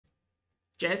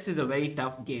Chess is a very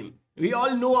tough game. We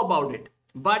all know about it,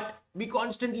 but we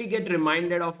constantly get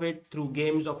reminded of it through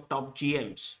games of top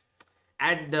GMs.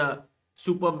 At the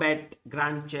Superbet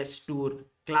Grand Chess Tour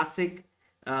Classic,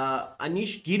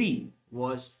 Anish Giri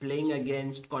was playing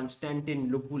against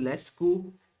Constantin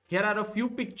Lupulescu. Here are a few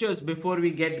pictures before we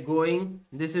get going.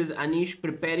 This is Anish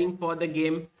preparing for the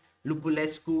game.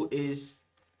 Lupulescu is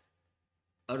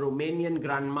a Romanian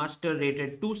Grandmaster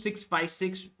rated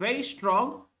 2656, very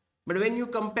strong. But when you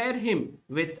compare him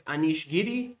with Anish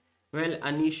Giri, well,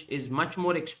 Anish is much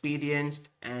more experienced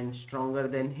and stronger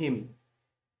than him.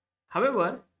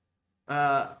 However,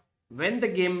 when the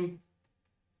game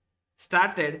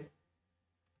started,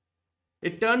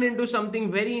 it turned into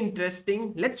something very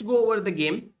interesting. Let's go over the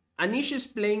game. Anish is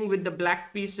playing with the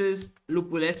black pieces.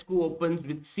 Lupulescu opens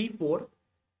with c4,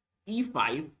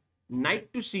 e5,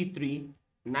 knight to c3,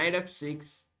 knight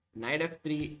f6, knight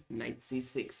f3, knight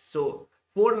c6. So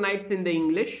 4 knights in the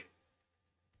English.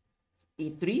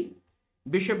 e3,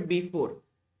 bishop b4,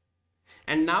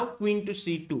 and now queen to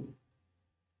c2.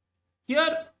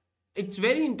 Here it's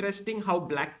very interesting how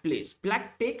black plays.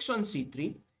 Black takes on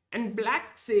c3, and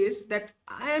black says that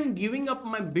I am giving up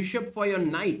my bishop for your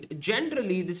knight.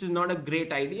 Generally, this is not a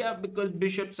great idea because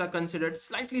bishops are considered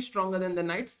slightly stronger than the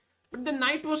knights, but the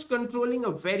knight was controlling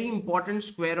a very important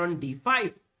square on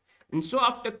d5. And so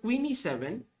after queen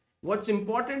e7, what's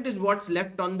important is what's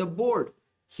left on the board.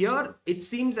 Here, it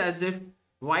seems as if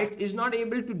white is not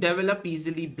able to develop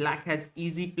easily. Black has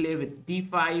easy play with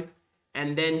d5,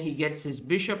 and then he gets his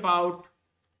bishop out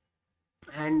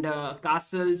and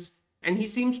castles, and he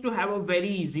seems to have a very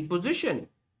easy position.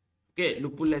 Okay,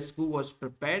 Lupulescu was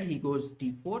prepared. He goes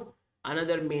d4.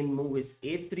 Another main move is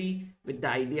a3 with the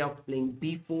idea of playing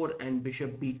b4 and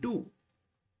bishop b2.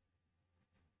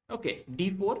 Okay,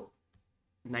 d4,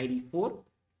 knight e4,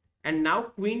 and now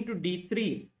queen to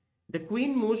d3. The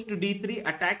queen moves to d3,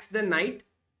 attacks the knight,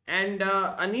 and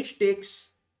Anish takes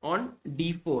on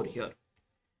d4 here.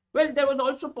 Well, it was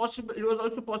also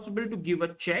possible to give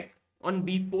a check on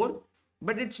b4,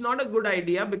 but it's not a good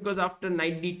idea because after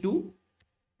knight d2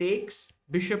 takes,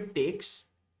 bishop takes,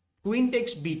 queen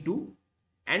takes b2,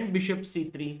 and bishop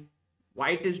c3.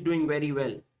 White is doing very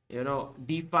well. You know,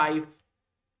 d5,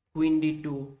 queen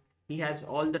d2. He has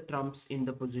all the trumps in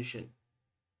the position.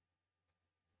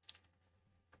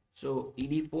 So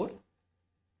ed4,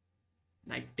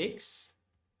 knight takes,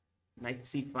 knight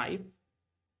c5.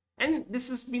 And this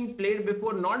has been played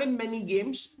before, not in many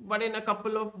games, but in a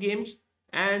couple of games.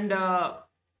 And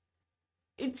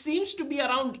it seems to be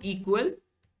around equal.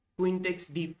 Queen takes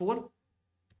d4,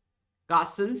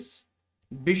 castles,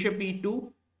 bishop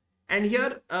e2. And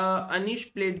here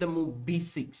Anish played the move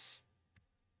b6.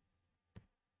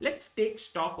 Let's take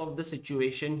stock of the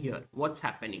situation here. What's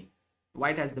happening?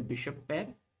 White has the bishop pair.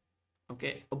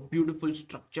 Okay, a beautiful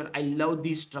structure. I love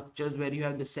these structures where you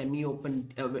have the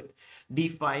semi-open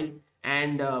d-file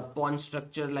and pawn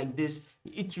structure like this.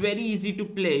 It's very easy to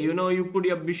play. You know, you put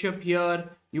your bishop here,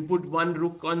 you put one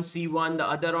rook on c1, the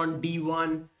other on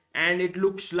d1, and it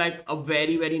looks like a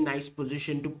very, very nice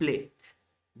position to play.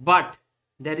 But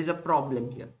there is a problem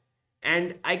here.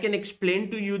 And I can explain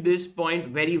to you this point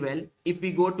very well if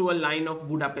we go to a line of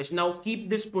Budapest. Now keep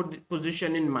this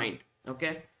position in mind.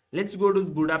 Okay, let's go to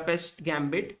Budapest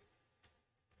Gambit.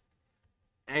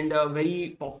 And a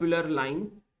very popular line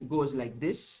goes like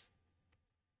this.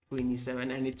 Queen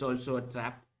e7, and it's also a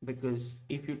trap because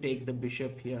if you take the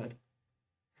bishop here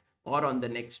or on the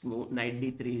next move, knight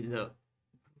d3 is a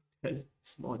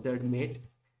smothered mate.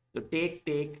 So take,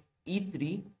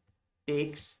 e3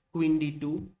 takes, queen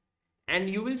d2. And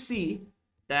you will see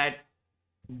that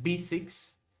b6,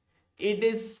 it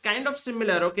is kind of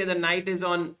similar. Okay, the knight is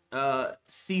on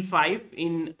c5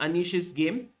 in Anish's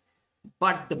game.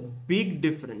 But the big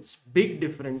difference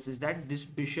is that this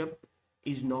bishop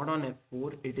is not on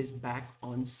f4. It is back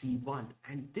on c1.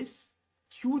 And this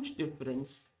huge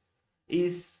difference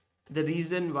is the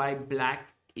reason why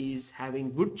black is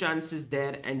having good chances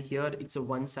there. And here it's a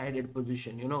one-sided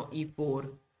position. You know, e4,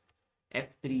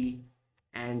 f3.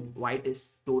 And white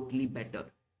is totally better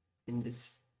in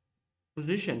this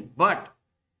position. But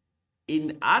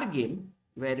in our game,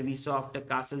 where we saw after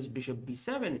castles, bishop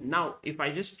b7, now if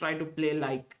I just try to play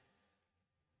like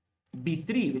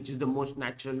b3, which is the most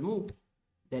natural move,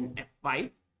 then f5,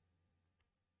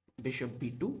 bishop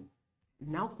b2,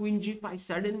 now queen g5,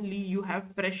 suddenly you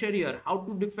have pressure here. How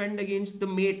to defend against the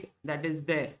mate that is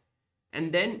there?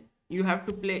 And then you have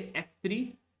to play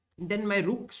f3. Then my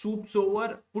rook swoops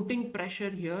over, putting pressure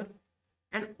here.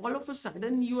 And all of a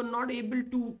sudden, you are not able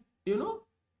to,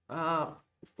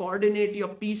 coordinate your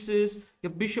pieces.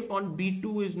 Your bishop on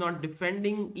b2 is not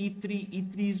defending e3.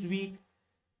 E3 is weak.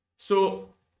 So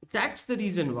that's the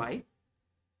reason why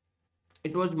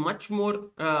it was much more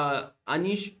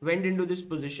Anish went into this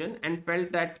position and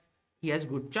felt that he has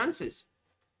good chances.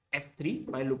 F3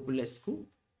 by Lupulescu,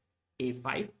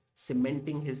 a5,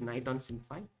 cementing his knight on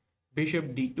c5,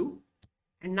 bishop d2,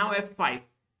 and now f5.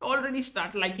 Already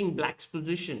start liking black's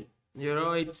position. You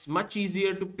know, it's much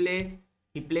easier to play.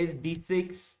 He plays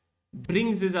d6,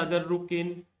 brings his other rook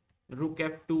in, rook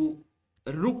f2,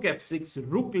 rook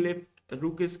f6, rook lift.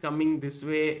 Rook is coming this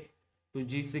way to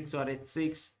g6 or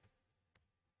h6,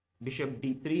 bishop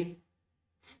d3,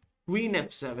 queen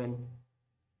f7,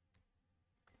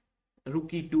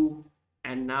 rook e2,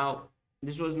 and now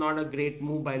this was not a great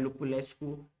move by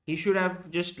Lupulescu. He should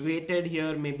have just waited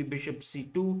here, maybe bishop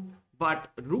c2,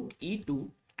 but rook e2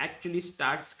 actually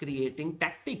starts creating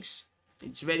tactics.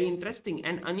 It's very interesting,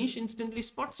 and Anish instantly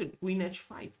spots it, queen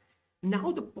h5.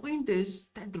 Now the point is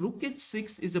that rook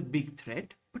h6 is a big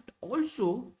threat, but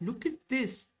also look at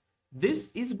this.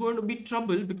 This is going to be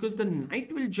trouble because the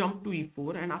knight will jump to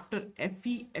e4, and after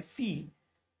fe,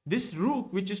 this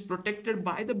rook, which is protected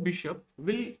by the bishop,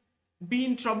 will be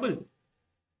in trouble.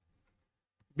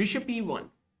 Bishop e1.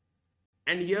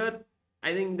 And here,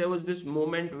 I think there was this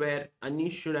moment where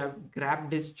Anish should have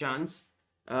grabbed his chance.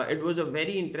 It was a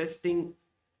very interesting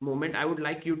moment. I would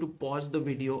like you to pause the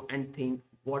video and think,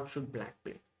 what should black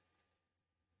play?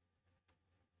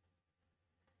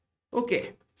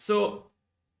 Okay, so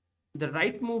the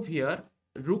right move here,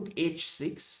 rook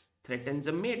h6, threatens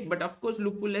a mate. But of course,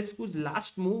 Lupulescu's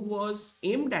last move was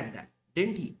aimed at that,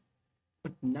 didn't he?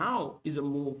 But now is a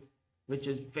move which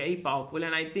is very powerful.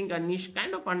 And I think Anish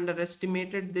kind of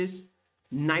underestimated this,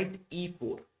 knight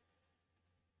e4.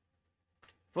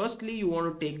 Firstly, you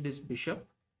want to take this bishop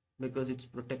because it's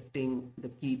protecting the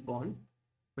key pawn.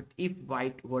 But if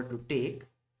white were to take,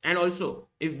 and also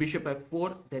if bishop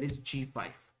f4, there is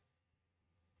g5.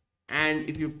 And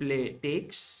if you play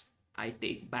takes, I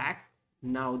take back.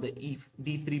 Now the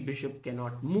d3 bishop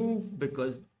cannot move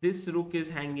because this rook is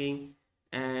hanging,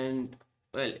 and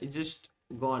well, it's just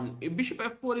gone. If bishop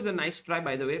f4 is a nice try,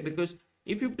 by the way, because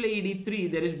if you play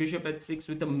d3, there is bishop h6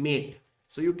 with a mate.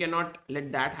 So you cannot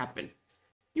let that happen.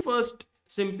 You first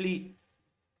simply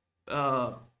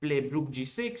play rook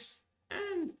g6,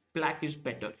 and black is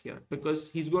better here because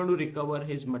he's going to recover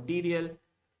his material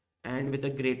and with a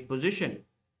great position.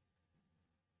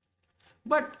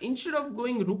 But instead of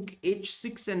going rook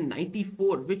h6 and knight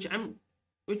e4,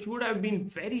 which would have been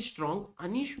very strong,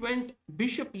 Anish went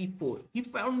bishop e4. He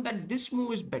found that this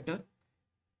move is better,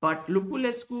 but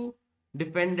Lupulescu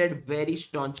defended very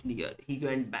staunchly here. He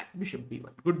went back bishop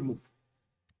b1. Good move.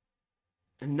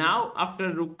 And now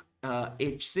after rook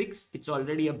h6, it's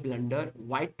already a blunder.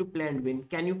 White to play and win.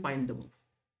 Can you find the move?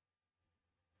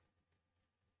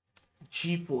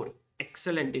 g4.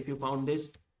 Excellent if you found this.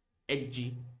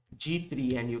 Hg.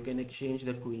 g3, and you can exchange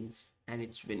the queens, and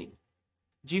it's winning.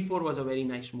 g4 was a very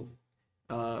nice move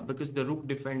because the rook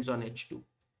defends on h2.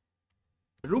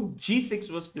 Rook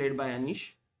g6 was played by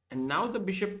Anish, and now the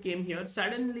bishop came here.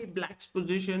 Suddenly black's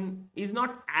position is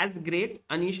not as great.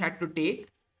 Anish had to take,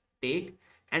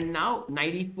 and now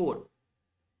knight e4.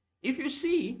 If you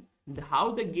see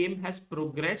how the game has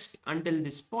progressed until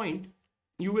this point,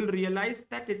 you will realize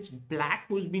that it's black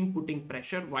who's been putting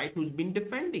pressure, white who's been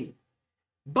defending.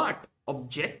 But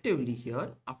objectively here,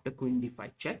 after queen d5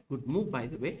 check, good move by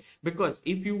the way, because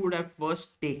if you would have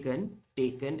first taken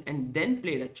and then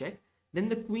played a check, then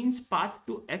the queen's path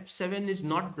to f7 is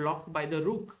not blocked by the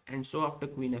rook, and so after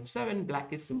queen f7,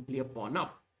 black is simply a pawn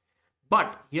up.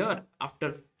 But here,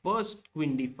 after first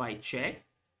queen d5 check,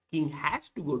 king has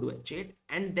to go to h8,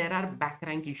 and there are back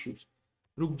rank issues,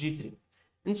 rook g3.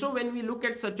 And so when we look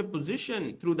at such a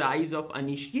position through the eyes of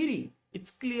Anish Giri, it's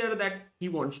clear that he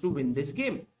wants to win this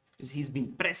game. He's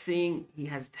been pressing, he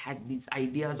has had these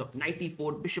ideas of knight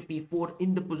e4, bishop e4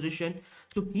 in the position.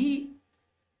 So he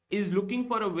is looking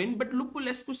for a win, but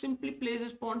Lupulescu simply plays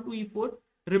his pawn to e4,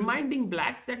 reminding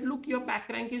black that look, your back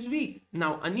rank is weak.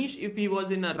 Now Anish, if he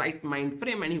was in a right mind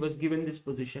frame and he was given this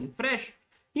position fresh,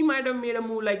 he might have made a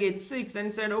move like h6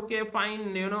 and said, okay,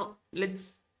 fine, you know,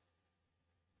 let's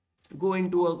go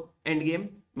into a endgame.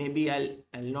 Maybe I'll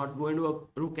not go into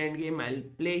a rook endgame. I'll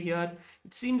play here.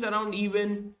 It seems around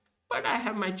even, but I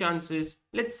have my chances.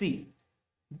 Let's see.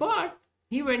 But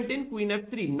he went in queen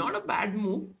f3. Not a bad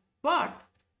move, but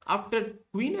after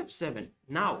queen f7,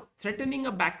 now threatening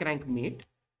a back rank mate,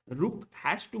 rook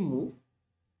has to move.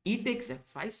 E takes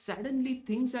f5. Suddenly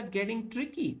things are getting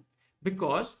tricky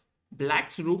because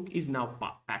black's rook is now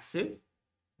passive.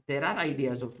 there are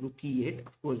ideas of rook e8.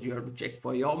 Of course, you have to check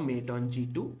for your mate on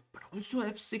g2, but also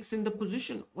f6 in the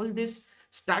position. All this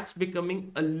starts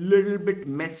becoming a little bit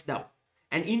messed up.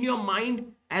 And in your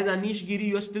mind, as Anish Giri,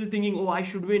 you're still thinking, oh, I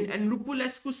should win. And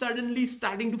Lupulescu suddenly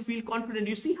starting to feel confident.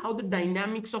 You see how the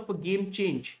dynamics of a game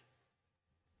change.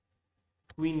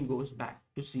 Queen goes back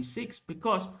to c6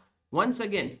 because once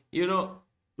again,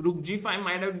 rook g5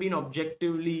 might have been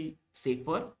objectively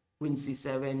safer. Queen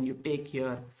c7, you take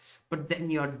here, but then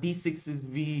your d6 is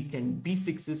weak and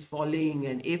b6 is falling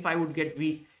and a5 would get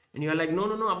weak. And you're like,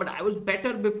 no, but I was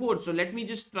better before. So let me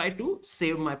just try to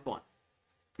save my pawn.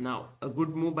 Now, a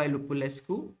good move by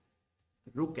Lupulescu,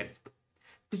 rook f2.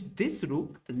 Because this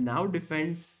rook now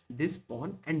defends this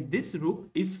pawn and this rook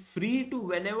is free to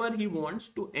whenever he wants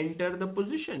to enter the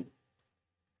position.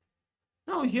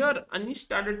 Now here Anish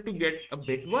started to get a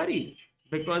bit worried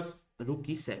because rook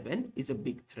e7 is a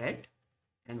big threat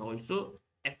and also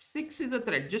f6 is a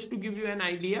threat. Just to give you an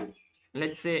idea,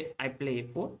 let's say I play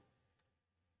a4,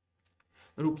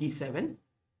 rook e7,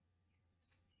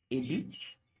 ab,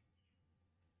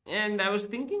 and I was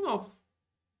thinking of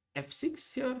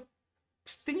f6 here.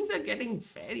 Things are getting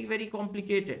very, very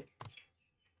complicated.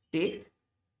 Take.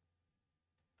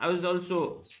 I was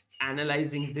also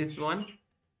analyzing this one.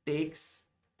 Takes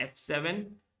f7.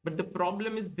 But the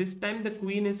problem is this time the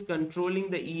queen is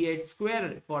controlling the e8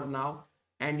 square for now.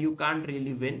 And you can't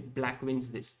really win. Black wins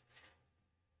this.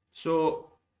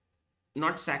 So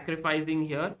not sacrificing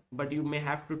here. But you may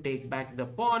have to take back the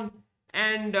pawn.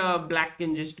 And black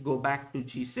can just go back to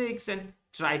g6 and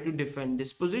try to defend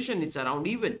this position. It's around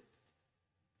even.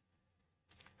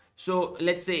 So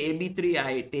let's say ab3,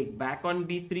 I take back on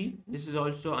b3. This is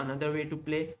also another way to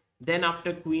play. Then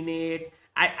after queen a8,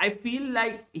 I feel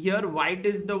like here white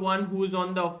is the one who is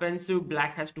on the offensive.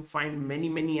 Black has to find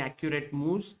many accurate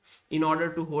moves in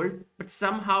order to hold. But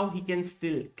somehow he can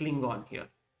still cling on here.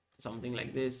 Something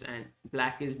like this. And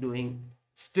black is doing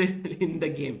still in the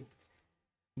game.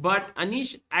 But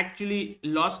Anish actually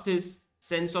lost his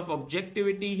sense of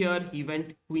objectivity here. He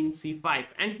went queen c5.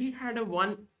 And he had a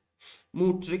one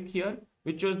move trick here,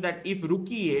 which was that if rook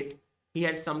e8, he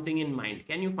had something in mind.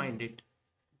 Can you find it?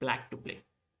 Black to play.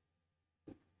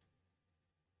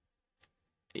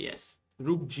 Yes,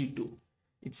 rook g2.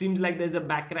 It seems like there's a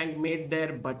back rank mate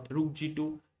there, but rook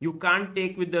g2. You can't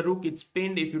take with the rook, it's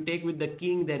pinned. If you take with the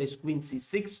king, there is queen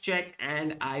c6 check,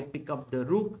 and I pick up the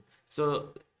rook.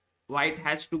 So white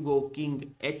has to go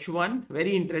king h1.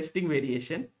 Very interesting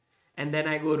variation. And then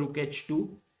I go rook h2.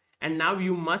 And now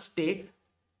you must take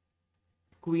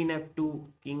queen f2,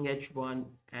 king h1,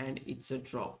 and it's a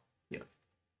draw here,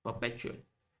 perpetual.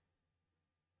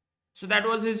 So that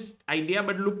was his idea.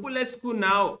 But Lupulescu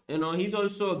now, he's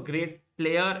also a great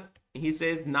player. He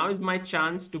says, now is my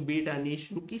chance to beat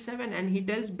Anish. Rook e7, and he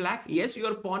tells black, yes,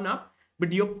 you're pawn up,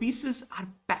 but your pieces are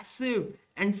passive.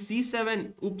 And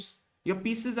c7, oops, your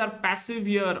pieces are passive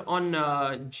here on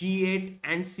g8,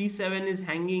 and c7 is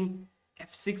hanging.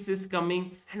 f6 is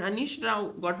coming, and Anish now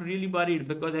got really worried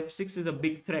because f6 is a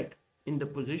big threat in the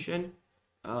position,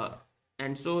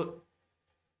 and so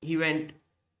he went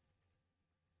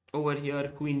over here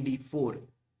queen d4.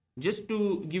 Just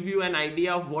to give you an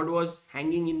idea of what was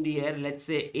hanging in the air, let's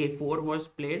say a4 was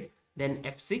played, then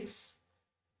f6,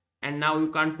 and now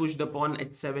you can't push the pawn.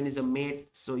 h7 is a mate,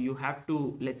 so you have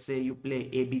to, let's say you play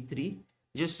ab3,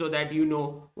 just so that you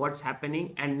know what's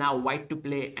happening. And now white to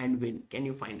play and win. Can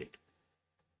you find it?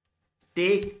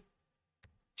 Take,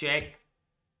 check,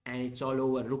 and it's all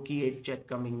over. Rook e8 check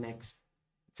coming next.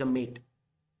 It's a mate.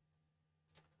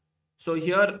 So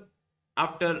here,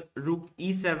 after rook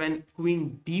e7,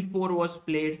 queen d4 was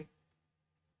played,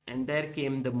 and there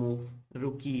came the move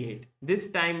rook e8. This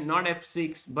time not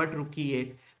f6 but rook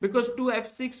e8, because to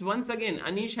f6 once again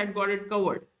Anish had got it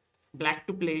covered. Black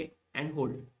to play and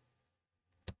hold.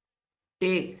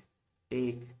 Take,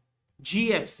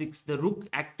 gf6, the rook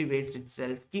activates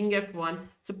itself. King f1.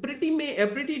 It's a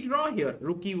pretty draw here.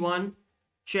 Rook e1,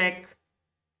 check.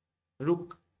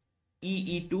 Rook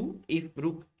e2. If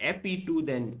rook fe2,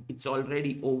 then it's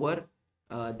already over.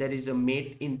 There is a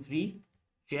mate in 3.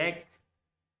 Check,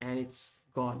 and it's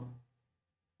gone.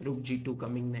 Rook g2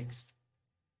 coming next.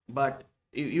 But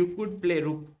you could play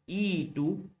rook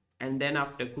e2, and then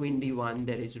after queen d1,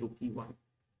 there is rook e1.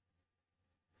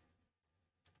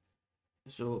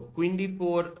 So queen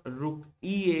d4, rook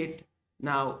e8.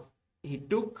 Now he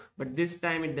took, but this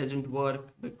time it doesn't work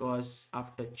because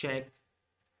after check,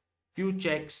 few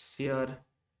checks here,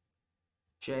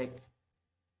 check,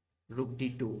 rook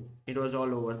d2. It was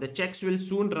all over. The checks will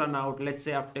soon run out. Let's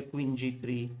say after queen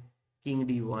g3, king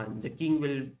d1, the king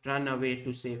will run away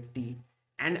to safety,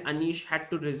 and Anish had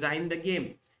to resign the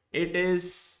game. It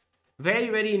is very,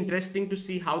 very interesting to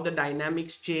see how the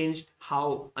dynamics changed,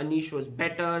 how Anish was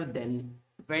better, then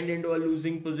went into a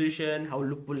losing position, how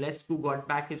Lupulescu got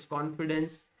back his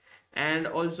confidence. And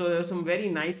also, there were some very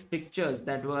nice pictures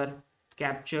that were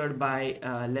captured by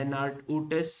Lennart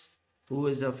Utes, who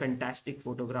is a fantastic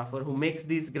photographer who makes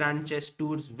these grand chess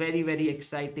tours very, very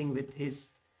exciting with his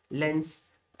lens.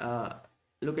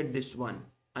 Look at this one.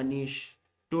 Anish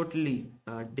totally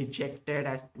dejected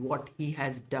at what he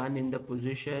has done in the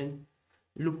position.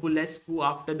 Lupulescu,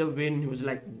 after the win, he was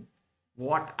like,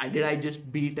 what did I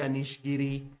just beat Anish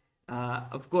Giri?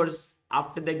 Of course,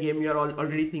 after the game, you're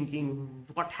already thinking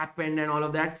what happened and all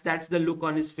of that. That's the look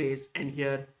on his face. And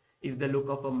here is the look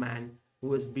of a man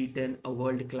who has beaten a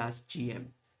world-class GM.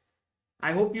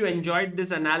 I hope you enjoyed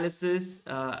this analysis.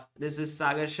 This is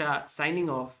Sagar Shah signing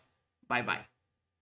off. Bye-bye.